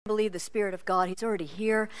believe the Spirit of God, He's already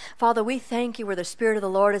here. Father, we thank you where the Spirit of the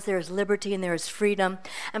Lord is, there is liberty and there is freedom.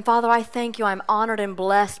 And Father, I thank you. I'm honored and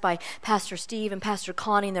blessed by Pastor Steve and Pastor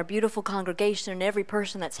Connie and their beautiful congregation and every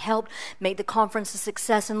person that's helped make the conference a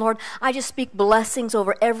success. And Lord, I just speak blessings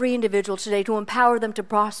over every individual today to empower them to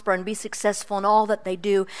prosper and be successful in all that they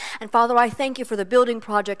do. And Father, I thank you for the building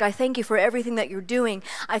project. I thank you for everything that you're doing.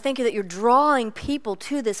 I thank you that you're drawing people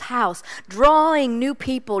to this house, drawing new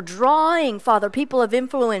people, drawing, Father, people of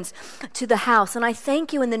influence to the house. And I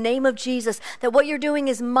thank you in the name of Jesus that what you're doing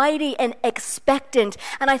is mighty and expectant.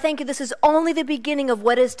 And I thank you this is only the beginning of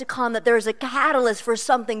what is to come, that there is a catalyst for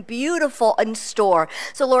something beautiful in store.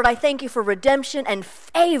 So Lord, I thank you for redemption and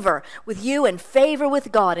favor with you and favor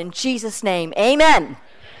with God. In Jesus' name, amen.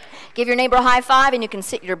 Give your neighbor a high five and you can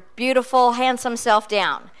sit your beautiful, handsome self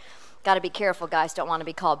down. Got to be careful, guys. Don't want to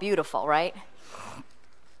be called beautiful, right?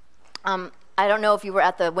 I don't know if you were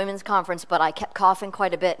at the women's conference, but I kept coughing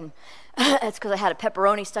quite a bit, and it's because I had a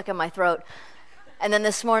pepperoni stuck in my throat. And then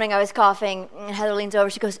this morning I was coughing, and Heather leans over,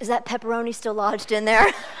 she goes, "Is that pepperoni still lodged in there?"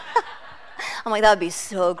 I'm like, that would be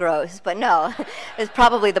so gross. But no, it's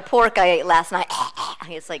probably the pork I ate last night.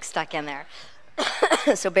 It's like stuck in there.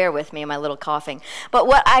 So bear with me in my little coughing. But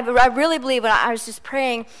what I really believe, when I was just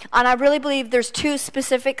praying, and I really believe there's two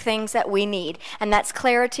specific things that we need, and that's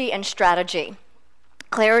clarity and strategy.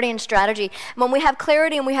 Clarity and strategy. When we have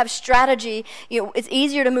clarity and we have strategy, it's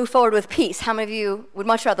easier to move forward with peace. How many of you would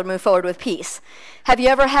much rather move forward with peace? Have you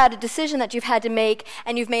ever had a decision that you've had to make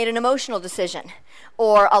and you've made an emotional decision?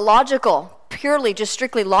 Or a logical, purely just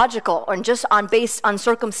strictly logical, or just based on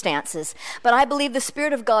circumstances? But I believe the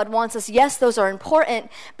Spirit of God wants us, yes, those are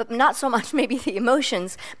important, but not so much maybe the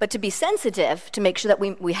emotions, but to be sensitive, to make sure that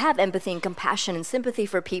we have empathy and compassion and sympathy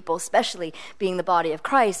for people, especially being the body of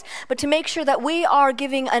Christ, but to make sure that we are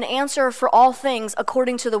giving an answer for all things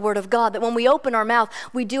according to the Word of God, that when we open our mouth,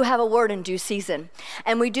 we do have a word in due season,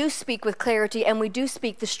 and we do speak with clarity, and we do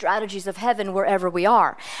speak the strategies of heaven wherever we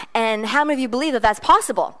are. And how many of you believe that that's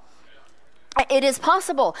possible? It is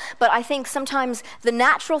possible, but I think sometimes the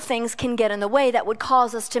natural things can get in the way that would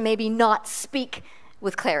cause us to maybe not speak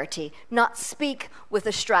with clarity, not speak with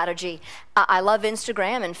a strategy. I love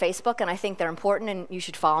Instagram and Facebook, and I think they're important, and you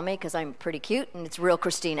should follow me because I'm pretty cute, and it's Real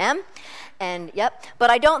Christine M. And yep, but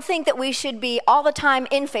I don't think that we should be all the time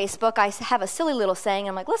in Facebook. I have a silly little saying.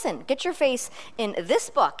 I'm like, listen, get your face in this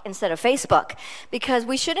book instead of Facebook, because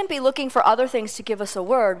we shouldn't be looking for other things to give us a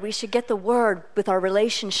word. We should get the word with our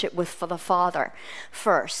relationship with the Father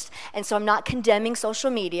first. And so I'm not condemning social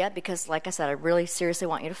media because, like I said, I really seriously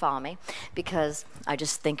want you to follow me because I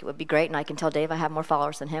just think it would be great, and I can tell Dave I have more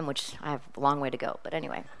followers than him, which I have a long way to go. But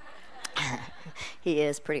anyway, he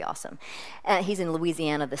is pretty awesome. He's in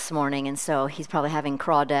Louisiana this morning, and so he's probably having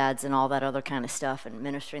crawdads and all that other kind of stuff and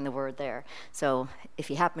ministering the word there. So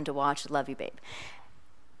if you happen to watch, love you, babe.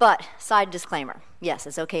 But side disclaimer, yes,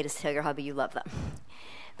 it's okay to tell your hubby you love them.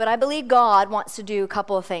 But I believe God wants to do a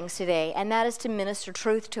couple of things today, and that is to minister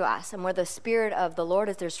truth to us. And where the Spirit of the Lord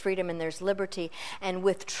is, there's freedom and there's liberty. And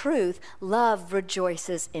with truth, love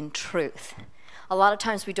rejoices in truth. A lot of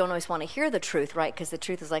times we don't always want to hear the truth, right? Because the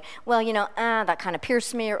truth is like, well, that kind of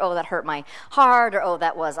pierced me, or oh, that hurt my heart, or oh,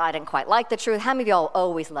 I didn't quite like the truth. How many of y'all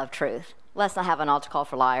always love truth? Let's not have an altar call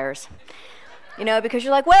for liars. Because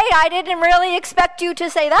you're like, wait, I didn't really expect you to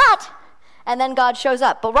say that. And then God shows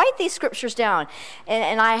up. But write these scriptures down.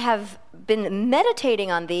 And I have been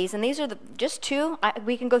meditating on these, and these are just two.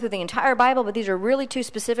 We can go through the entire Bible, but these are really two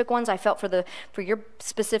specific ones I felt for your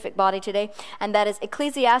specific body today. And that is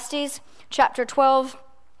Ecclesiastes chapter 12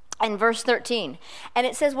 and verse 13. And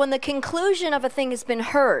it says, when the conclusion of a thing has been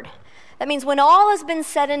heard, that means when all has been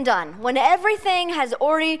said and done, when everything has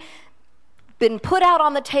already been put out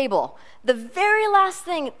on the table, the very last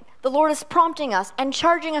thing the Lord is prompting us and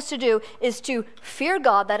charging us to do is to fear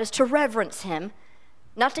God, that is to reverence Him,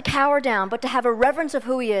 not to cower down, but to have a reverence of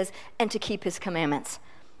who He is and to keep His commandments.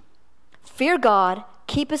 Fear God,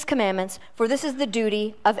 keep His commandments, for this is the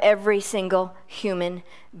duty of every single human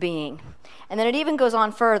being. And then it even goes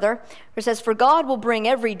on further. It says, for God will bring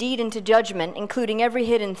every deed into judgment, including every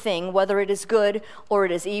hidden thing, whether it is good or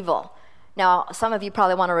it is evil. Now, some of you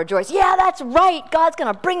probably want to rejoice. Yeah, that's right. God's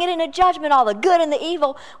going to bring it into judgment, all the good and the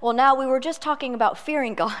evil. Well, now we were just talking about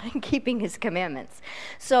fearing God and keeping His commandments.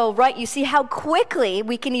 So, right, you see how quickly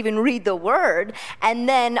we can even read the Word, and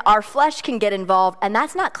then our flesh can get involved, and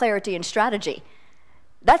that's not clarity and strategy.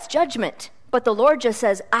 That's judgment. But the Lord just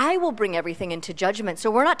says, I will bring everything into judgment. So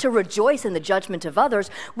we're not to rejoice in the judgment of others.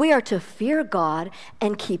 We are to fear God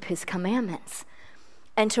and keep His commandments.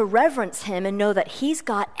 and to reverence him and know that he's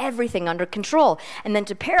got everything under control. And then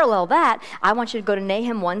to parallel that, I want you to go to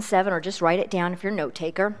Nahum 1:7, or just write it down if you're a note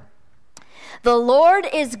taker. The Lord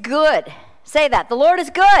is good. Say that. The Lord is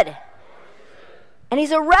good. And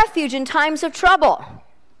he's a refuge in times of trouble.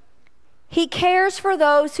 He cares for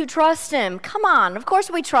those who trust him. Come on, of course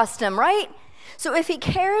we trust him, right? So if he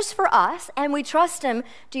cares for us and we trust him,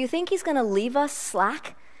 do you think he's going to leave us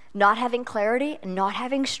slack, not having clarity, not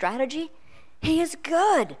having strategy? He is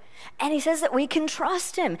good. And he says that we can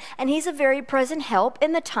trust him. And he's a very present help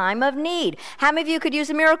in the time of need. How many of you could use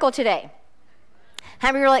a miracle today? How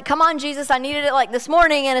many of you are like, come on, Jesus, I needed it like this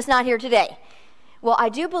morning and it's not here today? Well, I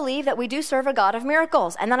do believe that we do serve a God of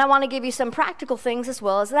miracles. And then I want to give you some practical things as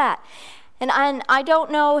well as that. And I don't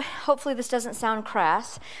know, hopefully this doesn't sound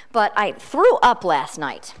crass, but I threw up last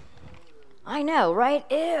night. I know, right?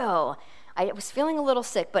 Ew. I was feeling a little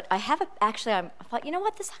sick, but I thought, you know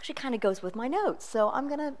what, this actually kind of goes with my notes, so I'm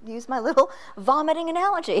going to use my little vomiting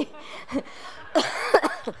analogy.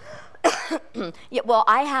 Yeah, well,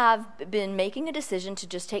 I have been making a decision to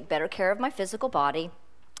just take better care of my physical body,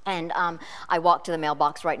 and I walk to the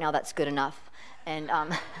mailbox right now. That's good enough, and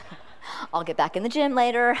I'll get back in the gym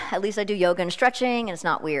later. At least I do yoga and stretching, and it's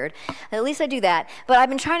not weird. At least I do that. But I've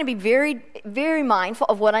been trying to be very, very mindful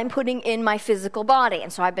of what I'm putting in my physical body.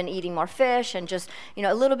 And so I've been eating more fish and just,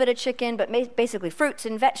 a little bit of chicken, but basically fruits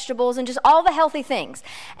and vegetables and just all the healthy things.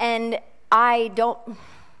 And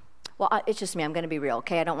it's just me. I'm going to be real,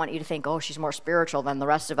 okay? I don't want you to think, oh, she's more spiritual than the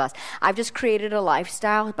rest of us. I've just created a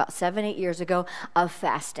lifestyle about 7-8 years ago of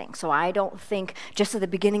fasting. So I don't think just at the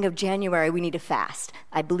beginning of January we need to fast.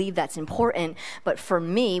 I believe that's important. But for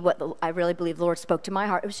me, I really believe the Lord spoke to my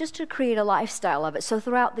heart, it was just to create a lifestyle of it. So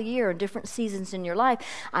throughout the year, in different seasons in your life,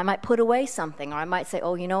 I might put away something. Or I might say,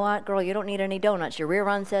 oh, you know what, girl, you don't need any donuts. Your rear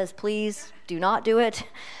run says, please do not do it.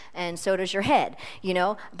 And so does your head,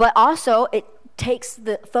 But also, it takes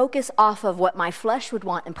the focus off of what my flesh would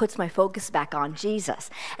want and puts my focus back on Jesus.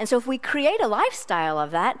 And so if we create a lifestyle of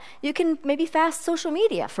that, you can maybe fast social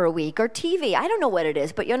media for a week or TV. I don't know what it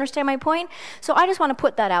is, but you understand my point? So I just want to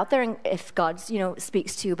put that out there, and if God,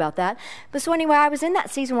 speaks to you about that. But so anyway, I was in that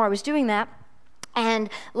season where I was doing that, and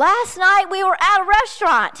last night we were at a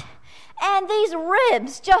restaurant, and these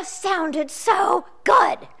ribs just sounded so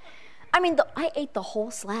good. I mean, I ate the whole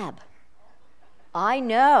slab. I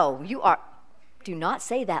know, do not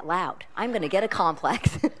say that loud. I'm going to get a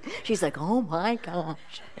complex. She's like, oh my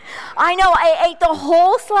gosh. I know, I ate the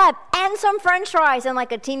whole slab and some french fries and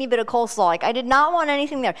like a teeny bit of coleslaw. Like, I did not want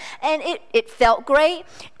anything there. And it felt great.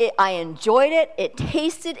 I enjoyed it. It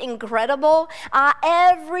tasted incredible.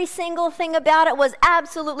 Every single thing about it was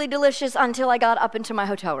absolutely delicious until I got up into my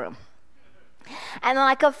hotel room. And then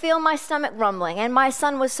I could feel my stomach rumbling. And my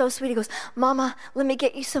son was so sweet. He goes, Mama, let me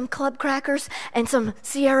get you some club crackers and some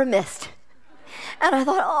Sierra Mist. And I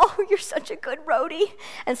thought, oh, you're such a good roadie.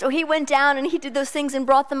 And so he went down and he did those things and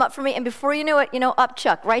brought them up for me. And before you knew it, up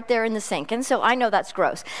chuck, right there in the sink. And so I know that's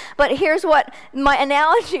gross. But here's what my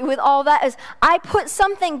analogy with all that is. I put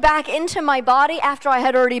something back into my body after I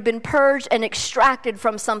had already been purged and extracted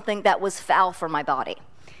from something that was foul for my body.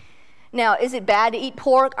 Now, is it bad to eat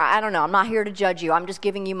pork? I don't know. I'm not here to judge you. I'm just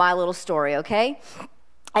giving you my little story, okay?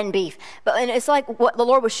 And beef. And it's like what the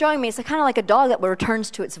Lord was showing me. It's kind of like a dog that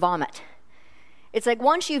returns to its vomit. It's like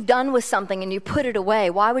once you've done with something and you put it away,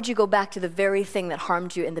 why would you go back to the very thing that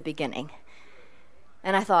harmed you in the beginning?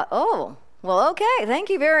 And I thought, oh, well, okay, thank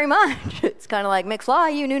you very much. It's kind of like,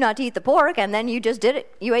 McFly, you knew not to eat the pork, and then you just did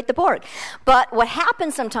it. You ate the pork. But what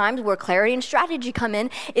happens sometimes, where clarity and strategy come in,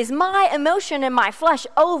 is my emotion and my flesh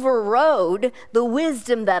overrode the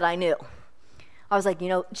wisdom that I knew. I was like,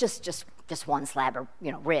 just one slab of,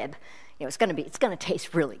 rib. It's going to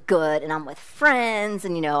taste really good, and I'm with friends,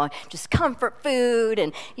 and, just comfort food.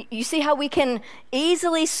 And you see how we can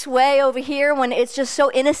easily sway over here when it's just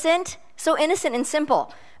so innocent and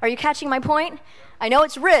simple. Are you catching my point? I know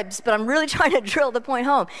it's ribs, but I'm really trying to drill the point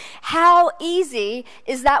home. How easy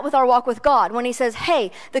is that with our walk with God when he says,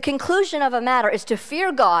 hey, the conclusion of a matter is to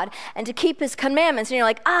fear God and to keep his commandments. And you're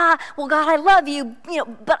like, well, God, I love you,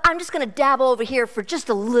 but I'm just going to dabble over here for just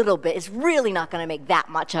a little bit. It's really not going to make that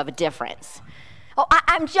much of a difference. Oh,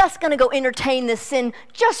 I'm just going to go entertain this sin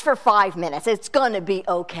just for 5 minutes. It's going to be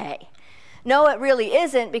okay. No, it really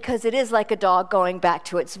isn't, because it is like a dog going back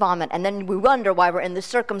to its vomit. And then we wonder why we're in the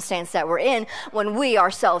circumstance that we're in when we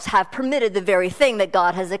ourselves have permitted the very thing that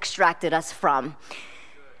God has extracted us from.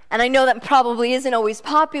 And I know that probably isn't always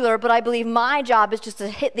popular, but I believe my job is just to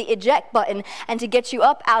hit the eject button and to get you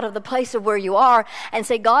up out of the place of where you are and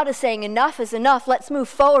say, God is saying enough is enough. Let's move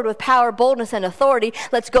forward with power, boldness, and authority.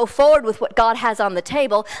 Let's go forward with what God has on the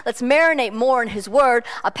table. Let's marinate more in his word,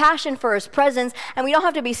 a passion for his presence. And we don't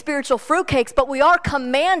have to be spiritual fruitcakes, but we are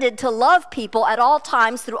commanded to love people at all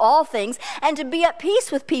times through all things and to be at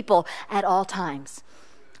peace with people at all times.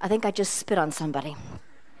 I think I just spit on somebody.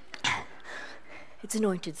 It's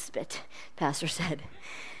anointed spit, Pastor said.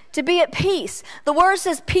 To be at peace. The word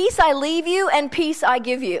says, peace I leave you and peace I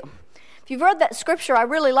give you. If you've read that scripture, I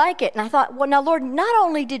really like it. And I thought, well, now, Lord, not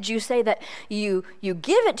only did you say that you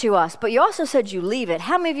give it to us, but you also said you leave it.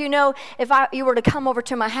 How many of you know if you were to come over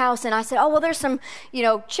to my house and I said, oh, well, there's some,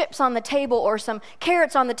 chips on the table or some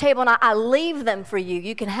carrots on the table, and I leave them for you.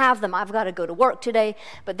 You can have them. I've got to go to work today,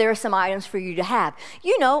 but there are some items for you to have.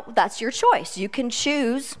 That's your choice. You can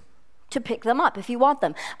choose to pick them up if you want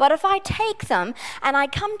them. But if I take them and I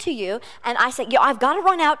come to you and I say, I've got to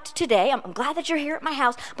run out today. I'm glad that you're here at my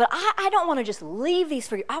house, but I don't want to just leave these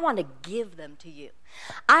for you. I want to give them to you.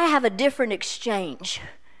 I have a different exchange.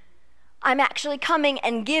 I'm actually coming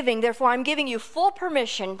and giving. Therefore, I'm giving you full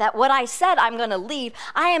permission that what I said I'm going to leave,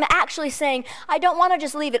 I am actually saying, I don't want to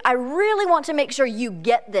just leave it. I really want to make sure you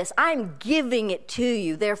get this. I'm giving it to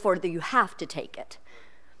you. Therefore, you have to take it.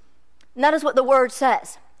 And that is what the word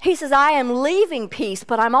says. He says, I am leaving peace,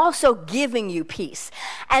 but I'm also giving you peace.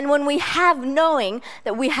 And when we have knowing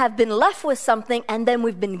that we have been left with something and then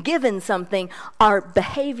we've been given something, our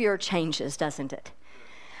behavior changes, doesn't it?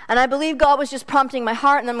 And I believe God was just prompting my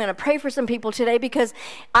heart, and I'm going to pray for some people today because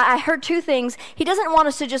I heard two things. He doesn't want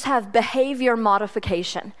us to just have behavior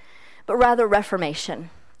modification, but rather reformation.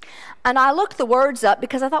 And I looked the words up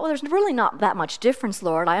because I thought, well, there's really not that much difference,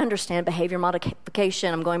 Lord. I understand behavior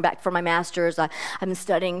modification. I'm going back for my master's. I've been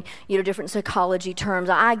studying, different psychology terms.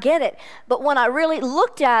 I get it. But when I really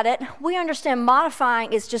looked at it, we understand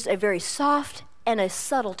modifying is just a very soft and a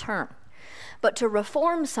subtle term. But to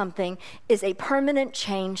reform something is a permanent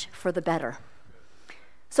change for the better.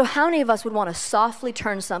 So how many of us would want to softly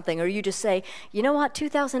turn something, or you just say, you know what,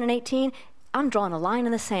 2018, I'm drawing a line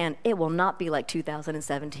in the sand. It will not be like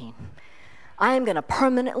 2017. I am going to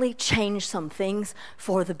permanently change some things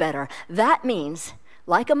for the better. That means,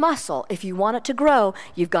 like a muscle, if you want it to grow,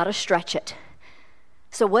 you've got to stretch it.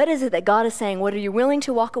 So what is it that God is saying? What are you willing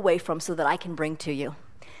to walk away from so that I can bring to you?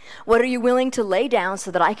 What are you willing to lay down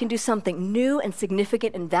so that I can do something new and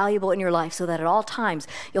significant and valuable in your life so that at all times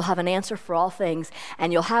you'll have an answer for all things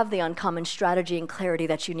and you'll have the uncommon strategy and clarity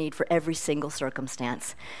that you need for every single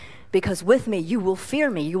circumstance? Because with me, you will fear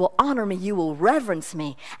me, you will honor me, you will reverence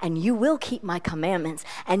me, and you will keep my commandments,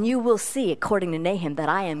 and you will see, according to Nahum, that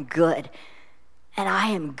I am good. And I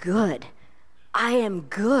am good. I am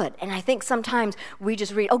good. And I think sometimes we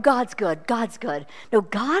just read, oh, God's good, God's good. No,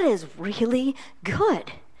 God is really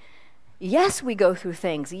good. Yes, we go through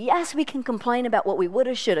things. Yes, we can complain about what we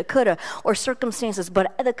woulda, shoulda, coulda, or circumstances,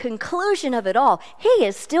 but at the conclusion of it all, He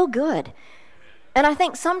is still good. And I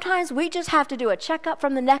think sometimes we just have to do a checkup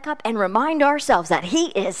from the neck up and remind ourselves that He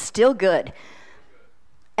is still good.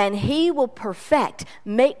 And He will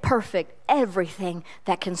make perfect everything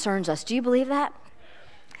that concerns us. Do you believe that?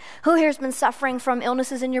 Who here has been suffering from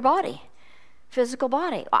illnesses in your body? Physical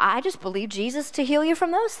body. I just believe Jesus to heal you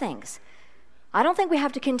from those things. I don't think we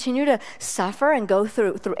have to continue to suffer and go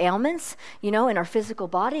through ailments, in our physical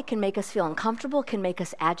body. It can make us feel uncomfortable, it can make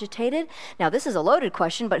us agitated. Now, this is a loaded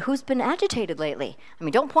question, but who's been agitated lately? I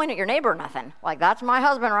mean, don't point at your neighbor or nothing. Like, that's my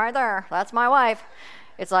husband right there. That's my wife.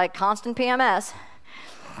 It's like constant PMS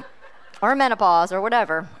or menopause or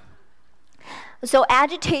whatever. So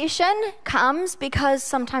agitation comes because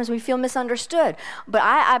sometimes we feel misunderstood. But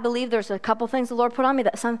I believe there's a couple things the Lord put on me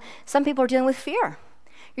that some people are dealing with fear.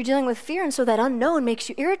 You're dealing with fear, and so that unknown makes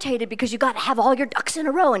you irritated because you got to have all your ducks in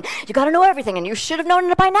a row, and you got to know everything, and you should have known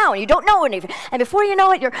it by now, and you don't know anything. And before you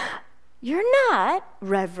know it, you're not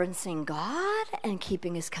reverencing God and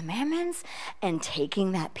keeping His commandments and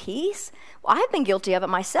taking that peace. Well, I've been guilty of it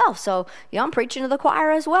myself, so I'm preaching to the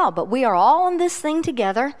choir as well. But we are all in this thing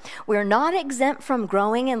together. We're not exempt from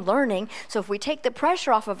growing and learning. So if we take the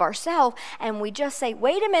pressure off of ourselves and we just say,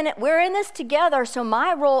 wait a minute, we're in this together, so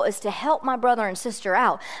my role is to help my brother and sister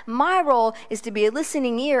out. My role is to be a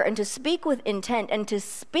listening ear and to speak with intent and to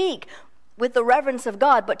speak with the reverence of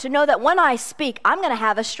God, but to know that when I speak, I'm going to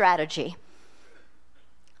have a strategy.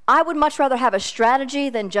 I would much rather have a strategy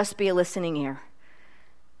than just be a listening ear.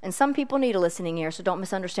 And some people need a listening ear, so don't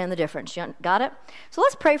misunderstand the difference. You got it? So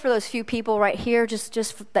let's pray for those few people right here just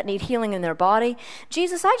that need healing in their body.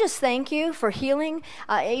 Jesus, I just thank you for healing,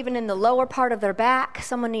 even in the lower part of their back.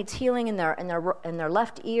 Someone needs healing in their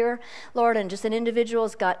left ear, Lord, and just an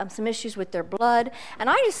individual's got some issues with their blood. And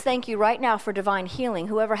I just thank you right now for divine healing.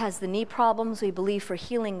 Whoever has the knee problems, we believe for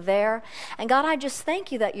healing there. And God, I just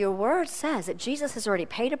thank you that your word says that Jesus has already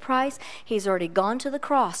paid a price. He's already gone to the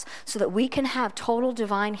cross so that we can have total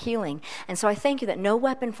divine healing. And so I thank you that no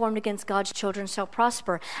weapon formed against God's children shall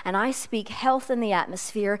prosper. And I speak health in the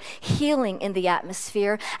atmosphere, healing in the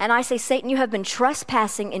atmosphere. And I say, Satan, you have been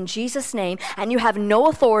trespassing in Jesus' name, and you have no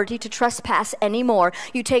authority to trespass anymore.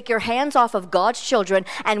 You take your hands off of God's children,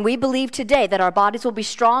 and we believe today that our bodies will be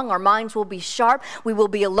strong, our minds will be sharp, we will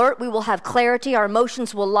be alert, we will have clarity, our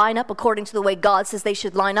emotions will line up according to the way God says they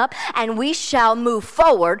should line up, and we shall move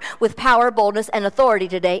forward with power, boldness, and authority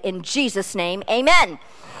today in Jesus' name. Amen.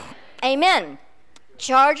 Amen.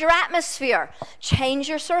 Charge your atmosphere. Change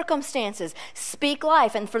your circumstances. Speak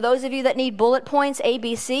life. And for those of you that need bullet points, A,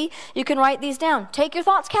 B, C, you can write these down. Take your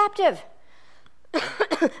thoughts captive.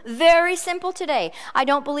 Very simple today. I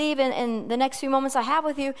don't believe in the next few moments I have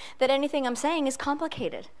with you that anything I'm saying is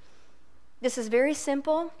complicated. This is very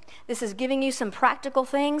simple. This is giving you some practical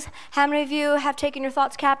things. How many of you have taken your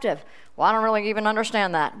thoughts captive? Well, I don't really even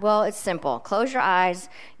understand that. Well, it's simple. Close your eyes.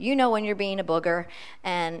 You know when you're being a booger,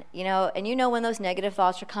 and you know when those negative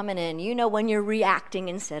thoughts are coming in. You know when you're reacting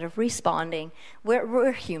instead of responding.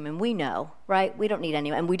 We're human. We know, right? We don't need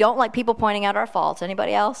anyone. And we don't like people pointing out our faults.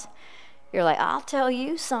 Anybody else? You're like, I'll tell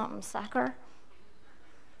you something, sucker.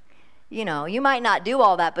 You know, you might not do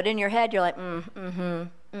all that, but in your head, you're like,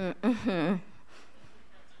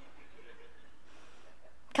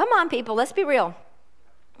 Come on, people, let's be real.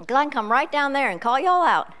 God can come right down there and call y'all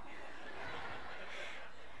out.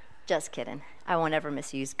 Just kidding. I won't ever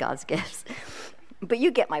misuse God's gifts. But you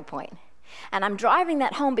get my point. And I'm driving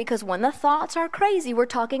that home because when the thoughts are crazy, we're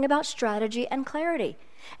talking about strategy and clarity.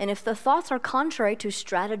 And if the thoughts are contrary to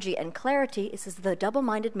strategy and clarity, it says the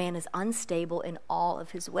double-minded man is unstable in all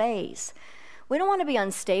of his ways. We don't want to be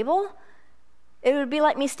unstable. It would be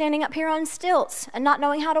like me standing up here on stilts and not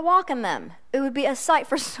knowing how to walk in them. It would be a sight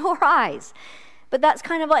for sore eyes. But that's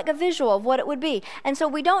kind of like a visual of what it would be. And so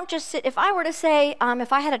we don't just sit. If I were to say,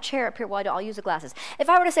 if I had a chair up here, well, I'll use the glasses. If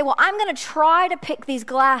I were to say, well, I'm going to try to pick these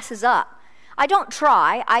glasses up. I don't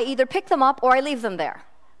try. I either pick them up or I leave them there.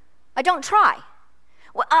 I don't try.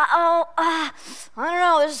 Well, I don't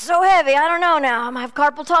know. This is so heavy. I don't know now. I have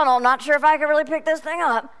carpal tunnel. I'm not sure if I can really pick this thing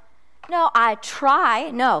up. No, I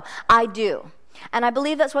try. No, I do. And I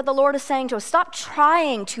believe that's what the Lord is saying to us. Stop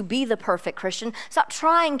trying to be the perfect Christian. Stop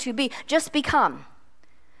trying to be. Just become.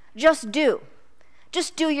 Just do.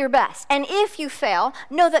 Just do your best. And if you fail,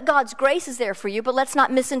 know that God's grace is there for you, but let's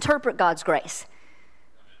not misinterpret God's grace.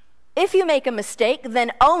 If you make a mistake,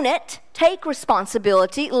 then own it, take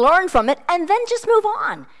responsibility, learn from it, and then just move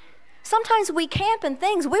on. Sometimes we camp in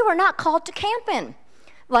things we were not called to camp in.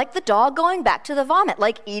 Like the dog going back to the vomit,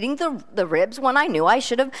 like eating the ribs when I knew I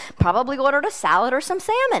should have probably ordered a salad or some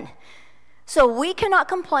salmon. So we cannot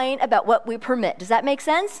complain about what we permit. Does that make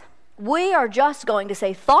sense? We are just going to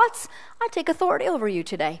say, thoughts, I take authority over you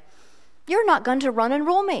today. You're not going to run and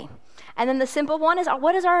rule me. And then the simple one is,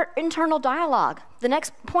 what is our internal dialogue? The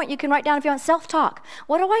next point you can write down if you want, self-talk.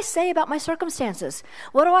 What do I say about my circumstances?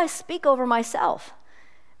 What do I speak over myself?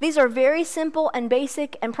 These are very simple and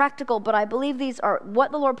basic and practical, but I believe these are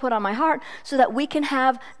what the Lord put on my heart so that we can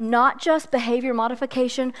have not just behavior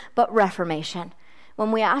modification, but reformation.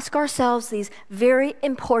 When we ask ourselves these very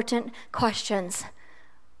important questions,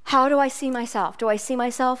 how do I see myself? Do I see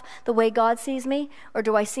myself the way God sees me? Or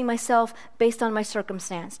do I see myself based on my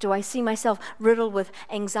circumstance? Do I see myself riddled with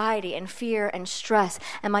anxiety and fear and stress?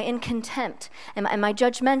 Am I in contempt? Am I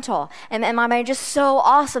judgmental? Am I just so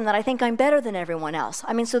awesome that I think I'm better than everyone else?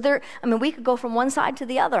 We could go from one side to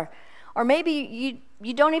the other. Or maybe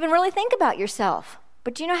you don't even really think about yourself.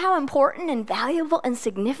 But do you know how important and valuable and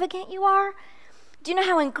significant you are? Do you know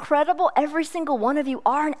how incredible every single one of you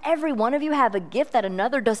are? And every one of you have a gift that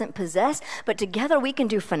another doesn't possess. But together we can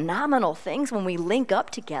do phenomenal things when we link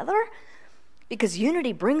up together. Because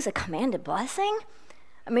unity brings a commanded blessing.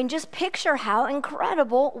 Just picture how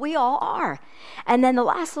incredible we all are. And then the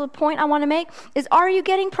last little point I want to make is, are you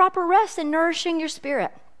getting proper rest and nourishing your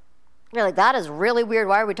spirit? You're like, that is really weird.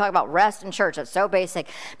 Why are we talking about rest in church? It's so basic.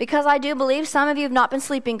 Because I do believe some of you have not been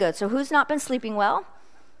sleeping good. So who's not been sleeping well?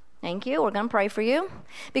 Thank you. We're going to pray for you.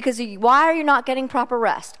 Because why are you not getting proper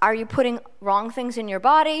rest? Are you putting wrong things in your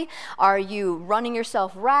body? Are you running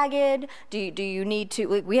yourself ragged? Do you need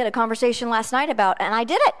to? We had a conversation last night about, and I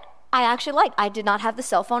did it. I actually liked. I did not have the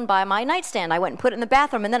cell phone by my nightstand. I went and put it in the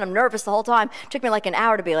bathroom, and then I'm nervous the whole time. It took me like an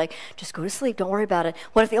hour to be like, just go to sleep. Don't worry about it.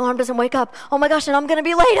 What if the alarm doesn't wake up? Oh my gosh, and I'm going to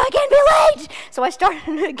be late. I can't be late. So I started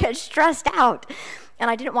to get stressed out. And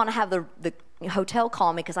I didn't want to have the hotel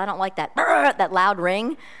call me because I don't like that loud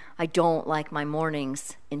ring. I don't like my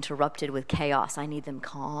mornings interrupted with chaos. I need them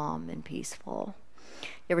calm and peaceful.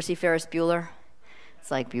 You ever see Ferris Bueller? It's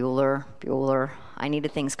like, Bueller, I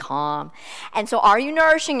needed things calm. And so are you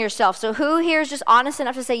nourishing yourself? So who here is just honest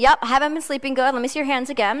enough to say, yep, I haven't been sleeping good. Let me see your hands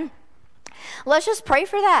again. Let's just pray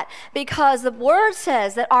for that, because the word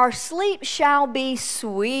says that our sleep shall be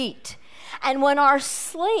sweet. And when our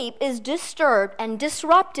sleep is disturbed and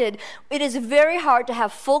disrupted, it is very hard to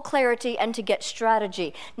have full clarity and to get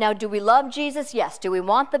strategy. Now, do we love Jesus? Yes. Do we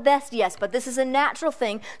want the best? Yes. But this is a natural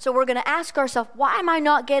thing, so we're going to ask ourselves, why am I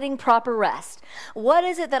not getting proper rest? What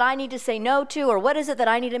is it that I need to say no to, or what is it that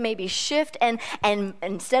I need to maybe shift and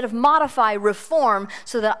instead of modify, reform,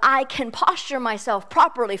 so that I can posture myself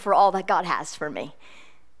properly for all that God has for me?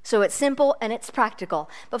 So it's simple and it's practical.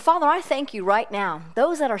 But Father, I thank you right now.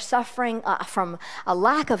 Those that are suffering from a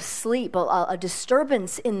lack of sleep, a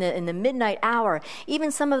disturbance in the midnight hour, even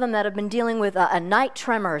some of them that have been dealing with night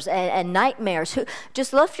tremors and nightmares.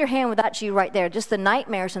 Just lift your hand with that G right there. Just the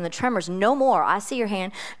nightmares and the tremors. No more. I see your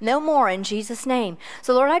hand. No more in Jesus' name.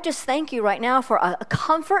 So Lord, I just thank you right now for a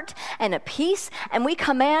comfort and a peace. And we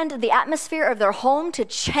command the atmosphere of their home to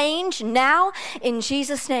change now in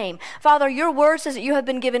Jesus' name. Father, your word says that you have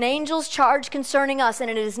been given angels charge concerning us, and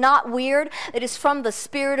it is not weird. It is from the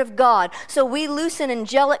Spirit of God. So we loose an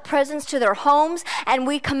angelic presence to their homes, and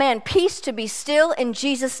we command peace to be still in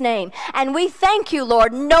Jesus' name. And we thank you,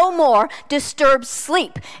 Lord, no more disturbed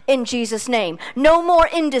sleep in Jesus' name. No more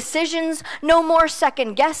indecisions, no more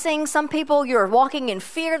second guessing. Some people, you're walking in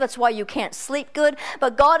fear. That's why you can't sleep good.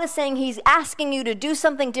 But God is saying he's asking you to do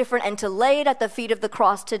something different and to lay it at the feet of the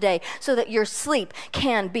cross today so that your sleep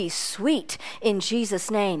can be sweet in Jesus'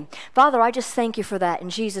 name. Father, I just thank you for that.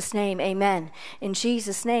 In Jesus' name, amen. In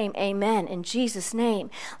Jesus' name, amen. In Jesus'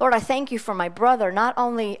 name. Lord, I thank you for my brother, not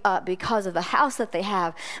only because of the house that they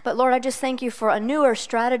have, but Lord, I just thank you for a newer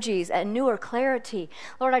strategies and newer clarity.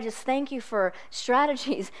 Lord, I just thank you for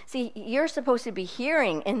strategies. See, you're supposed to be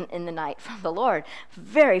hearing in the night from the Lord,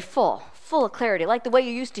 very full of clarity, like the way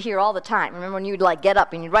you used to hear all the time. Remember when you'd like get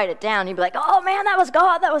up and you'd write it down, you'd be like, oh man, that was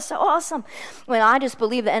God, that was so awesome. When I just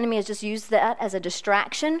believe the enemy has just used that as a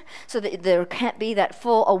distraction so that there can't be that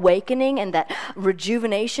full awakening and that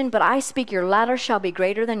rejuvenation. But I speak, your latter shall be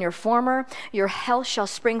greater than your former. Your health shall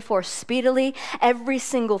spring forth speedily. Every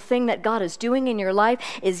single thing that God is doing in your life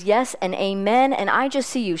is yes and amen. And I just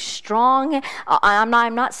see you strong.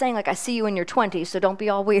 I'm not saying like I see you in your 20s, so don't be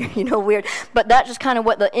all weird, weird. But that's just kind of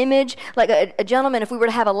what the image, like a gentleman, if we were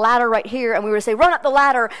to have a ladder right here and we were to say, run up the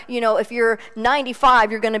ladder, if you're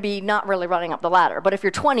 95, you're going to be not really running up the ladder. But if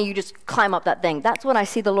you're 20, you just climb up that thing. That's what I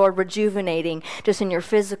see the Lord rejuvenating just in your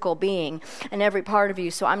physical being and every part of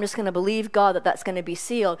you. So I'm just going to believe, God, that that's going to be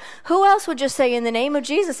sealed. Who else would just say, in the name of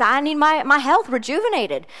Jesus, I need my health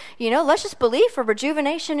rejuvenated? Let's just believe for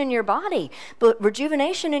rejuvenation in your body, but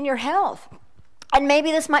rejuvenation in your health. And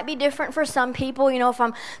maybe this might be different for some people, if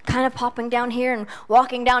I'm kind of popping down here and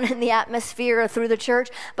walking down in the atmosphere or through the church.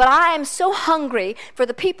 But I am so hungry for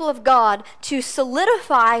the people of God to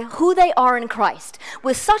solidify who they are in Christ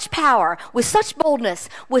with such power, with such boldness,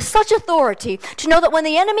 with such authority, to know that when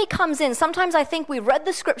the enemy comes in, sometimes I think we've read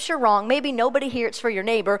the scripture wrong. Maybe nobody here, it's for your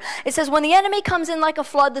neighbor. It says, when the enemy comes in like a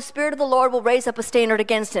flood, the Spirit of the Lord will raise up a standard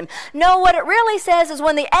against him. No, what it really says is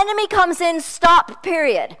when the enemy comes in, stop,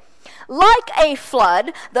 period. Like a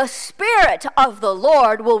flood, the Spirit of the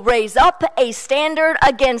Lord will raise up a standard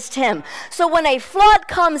against him. So when a flood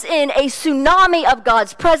comes in, a tsunami of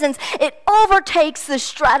God's presence, it overtakes the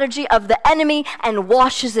strategy of the enemy and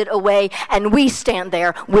washes it away, and we stand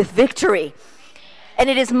there with victory. And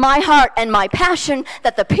it is my heart and my passion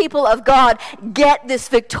that the people of God get this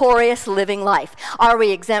victorious living life. Are we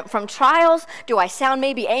exempt from trials? Do I sound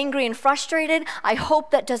maybe angry and frustrated? I hope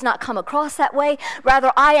that does not come across that way.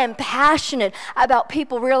 Rather, I am passionate about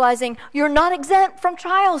people realizing you're not exempt from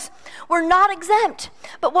trials. We're not exempt.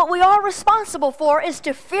 But what we are responsible for is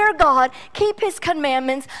to fear God, keep his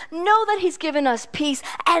commandments, know that he's given us peace,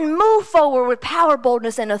 and move forward with power,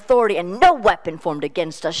 boldness, and authority. And no weapon formed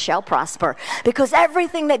against us shall prosper. Because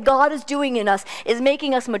everything that God is doing in us is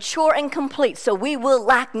making us mature and complete, so we will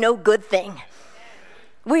lack no good thing.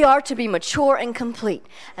 We are to be mature and complete.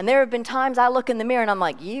 And there have been times I look in the mirror and I'm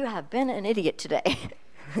like, you have been an idiot today.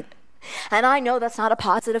 And I know that's not a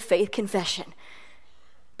positive faith confession.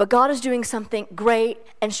 But God is doing something great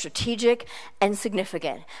and strategic and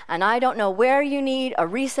significant. And I don't know where you need a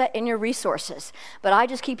reset in your resources, but I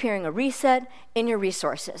just keep hearing a reset in your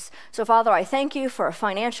resources. So, Father, I thank you for a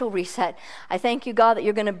financial reset. I thank you, God, that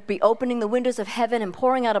you're going to be opening the windows of heaven and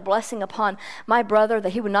pouring out a blessing upon my brother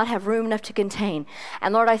that he would not have room enough to contain.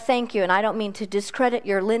 And Lord, I thank you, and I don't mean to discredit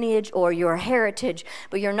your lineage or your heritage,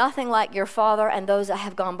 but you're nothing like your father and those that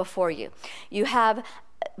have gone before you. You have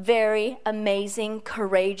very amazing,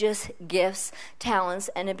 courageous gifts, talents,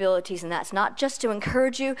 and abilities. And that's not just to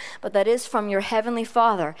encourage you, but that is from your Heavenly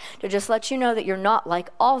Father to just let you know that you're not like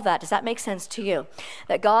all that. Does that make sense to you?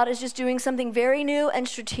 That God is just doing something very new and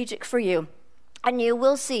strategic for you. And you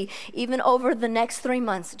will see, even over the next 3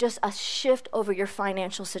 months, just a shift over your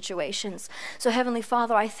financial situations. So, Heavenly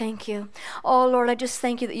Father, I thank you. Oh, Lord, I just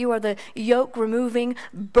thank you that you are the yoke-removing,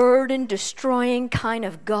 burden-destroying kind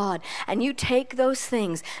of God. And you take those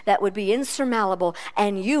things that would be insurmountable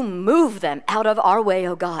and you move them out of our way,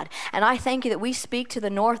 oh God. And I thank you that we speak to the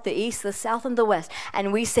north, the east, the south, and the west.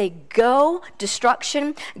 And we say, go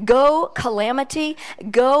destruction, go calamity,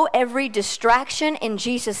 go every distraction in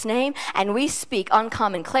Jesus' name. And we speak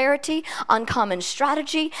uncommon clarity, uncommon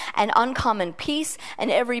strategy, and uncommon peace, and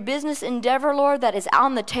every business endeavor, Lord, that is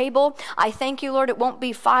on the table. I thank you, Lord, it won't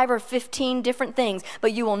be 5 or 15 different things,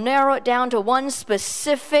 but you will narrow it down to one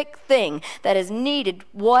specific thing that is needed.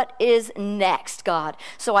 What is next, God?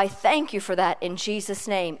 So I thank you for that in Jesus'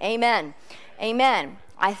 name. Amen. Amen.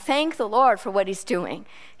 I thank the Lord for what he's doing.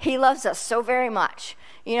 He loves us so very much.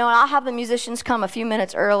 You know, and I'll have the musicians come a few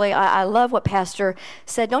minutes early. I love what Pastor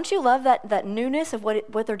said. Don't you love that newness of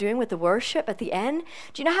what they're doing with the worship at the end?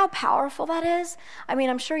 Do you know how powerful that is? I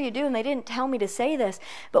mean, I'm sure you do, and they didn't tell me to say this,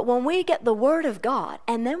 but when we get the Word of God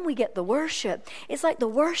and then we get the worship, it's like the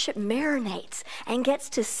worship marinates and gets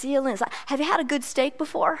to seal in. Like, have you had a good steak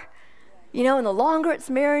before? You know, and the longer it's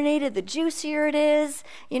marinated, the juicier it is.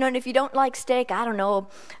 You know, and if you don't like steak, I don't know,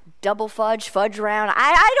 double fudge round.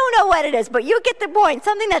 I don't know what it is, but you get the point.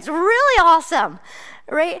 Something that's really awesome,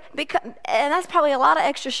 right? And that's probably a lot of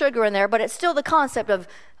extra sugar in there, but it's still the concept of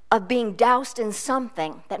being doused in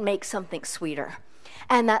something that makes something sweeter.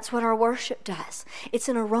 And that's what our worship does. It's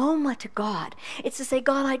an aroma to God. It's to say,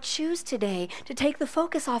 God, I choose today to take the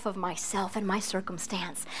focus off of myself and my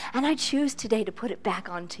circumstance, and I choose today to put it back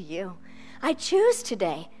onto you. I choose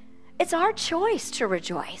today. It's our choice to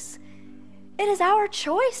rejoice. It is our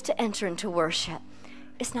choice to enter into worship.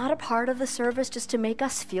 It's not a part of the service just to make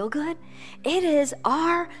us feel good. It is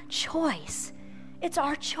our choice. It's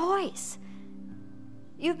our choice.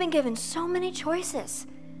 You've been given so many choices,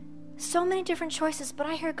 so many different choices, but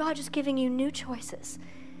I hear God just giving you new choices.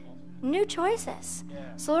 New choices.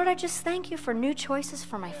 So, Lord, I just thank you for new choices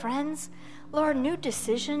for my friends. Lord, new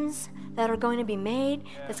decisions that are going to be made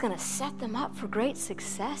that's going to set them up for great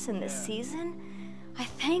success in this season. I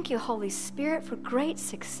thank you, Holy Spirit, for great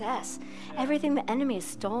success. Everything the enemy has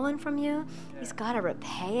stolen from you, he's got to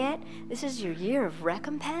repay it. This is your year of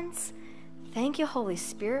recompense. Thank you, Holy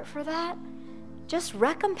Spirit, for that. Just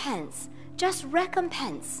recompense. Just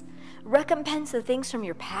recompense. Recompense the things from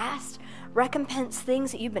your past. Recompense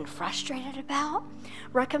things that you've been frustrated about.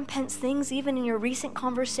 Recompense things even in your recent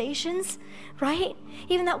conversations, right?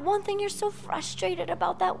 Even that one thing you're so frustrated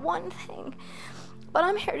about, that one thing. But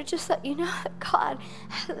I'm here to just let you know that God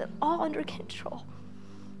has it all under control.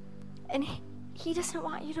 And he doesn't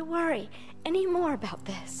want you to worry anymore about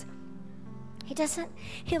this. He doesn't.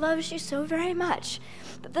 He loves you so very much.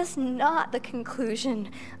 But that's not the conclusion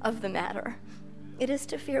of the matter. It is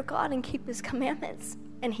to fear God and keep his commandments.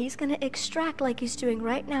 And he's going to extract, like he's doing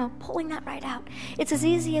right now, pulling that right out. It's as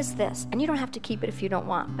easy as this. And you don't have to keep it if you don't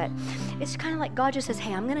want. But it's kind of like God just says,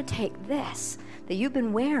 hey, I'm going to take this that you've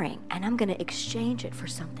been wearing, and I'm going to exchange it for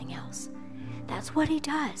something else. That's what he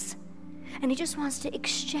does. And he just wants to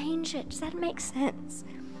exchange it. Does that make sense?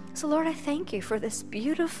 So, Lord, I thank you for this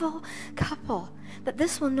beautiful couple, that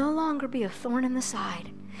this will no longer be a thorn in the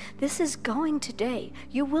side. This is going today.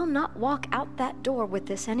 You will not walk out that door with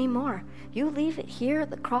this anymore. You leave it here at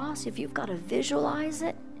the cross. If you've got to visualize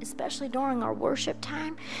it, especially during our worship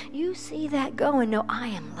time, you see that go and know, I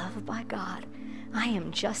am loved by God. I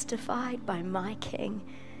am justified by my King.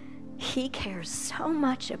 He cares so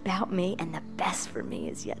much about me, and the best for me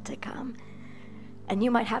is yet to come. And you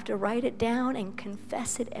might have to write it down and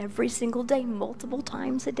confess it every single day, multiple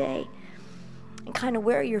times a day. And kind of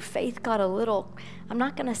where your faith got a little, I'm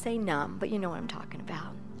not going to say numb, but you know what I'm talking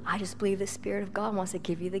about. I just believe the Spirit of God wants to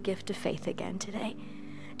give you the gift of faith again today,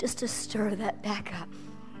 just to stir that back up.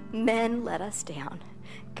 Men let us down.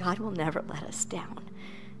 God will never let us down.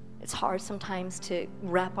 It's hard sometimes to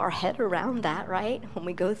wrap our head around that, right? When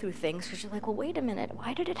we go through things, because you're like, well, wait a minute,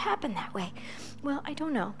 why did it happen that way? Well, I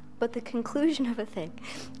don't know. But the conclusion of a thing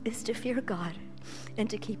is to fear God and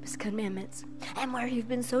to keep his commandments. And where you've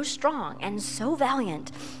been so strong and so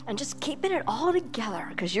valiant and just keeping it all together,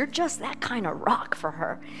 because you're just that kind of rock for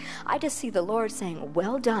her, I just see the Lord saying,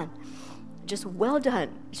 well done. Just well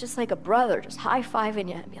done. It's just like a brother just high-fiving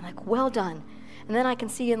you and being like, well done. And then I can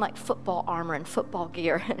see you in like football armor and football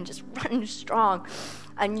gear and just running strong.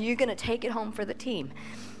 And you're going to take it home for the team.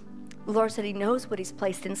 The Lord said he knows what he's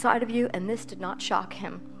placed inside of you, and this did not shock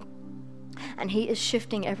him. And he is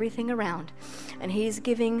shifting everything around. And he is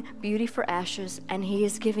giving beauty for ashes, and he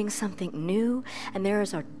is giving something new. And there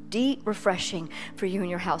is a deep refreshing for you and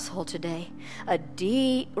your household today. A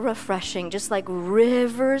deep refreshing, just like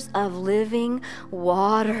rivers of living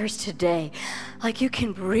waters today. Like you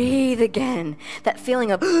can breathe again. That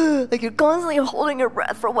feeling of like you're constantly holding your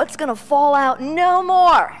breath for what's going to fall out. No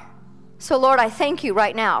more. So Lord, I thank you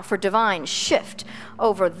right now for divine shift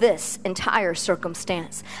over this entire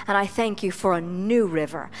circumstance. And I thank you for a new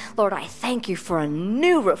river. Lord, I thank you for a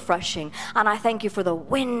new refreshing. And I thank you for the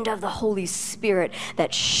wind of the Holy Spirit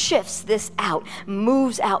that shifts this out,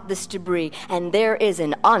 moves out this debris. And there is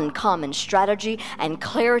an uncommon strategy and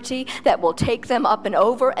clarity that will take them up and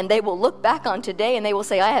over. And they will look back on today and they will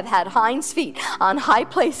say, I have had hinds feet on high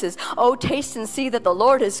places. Oh, taste and see that the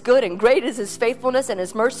Lord is good, and great is his faithfulness, and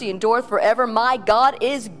his mercy endureth forever. My God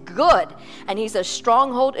is good, and he's a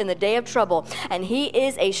stronghold in the day of trouble, and he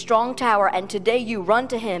is a strong tower. And today you run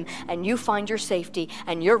to him and you find your safety,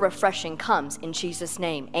 and your refreshing comes in Jesus'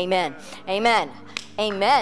 name. Amen. Amen. Amen.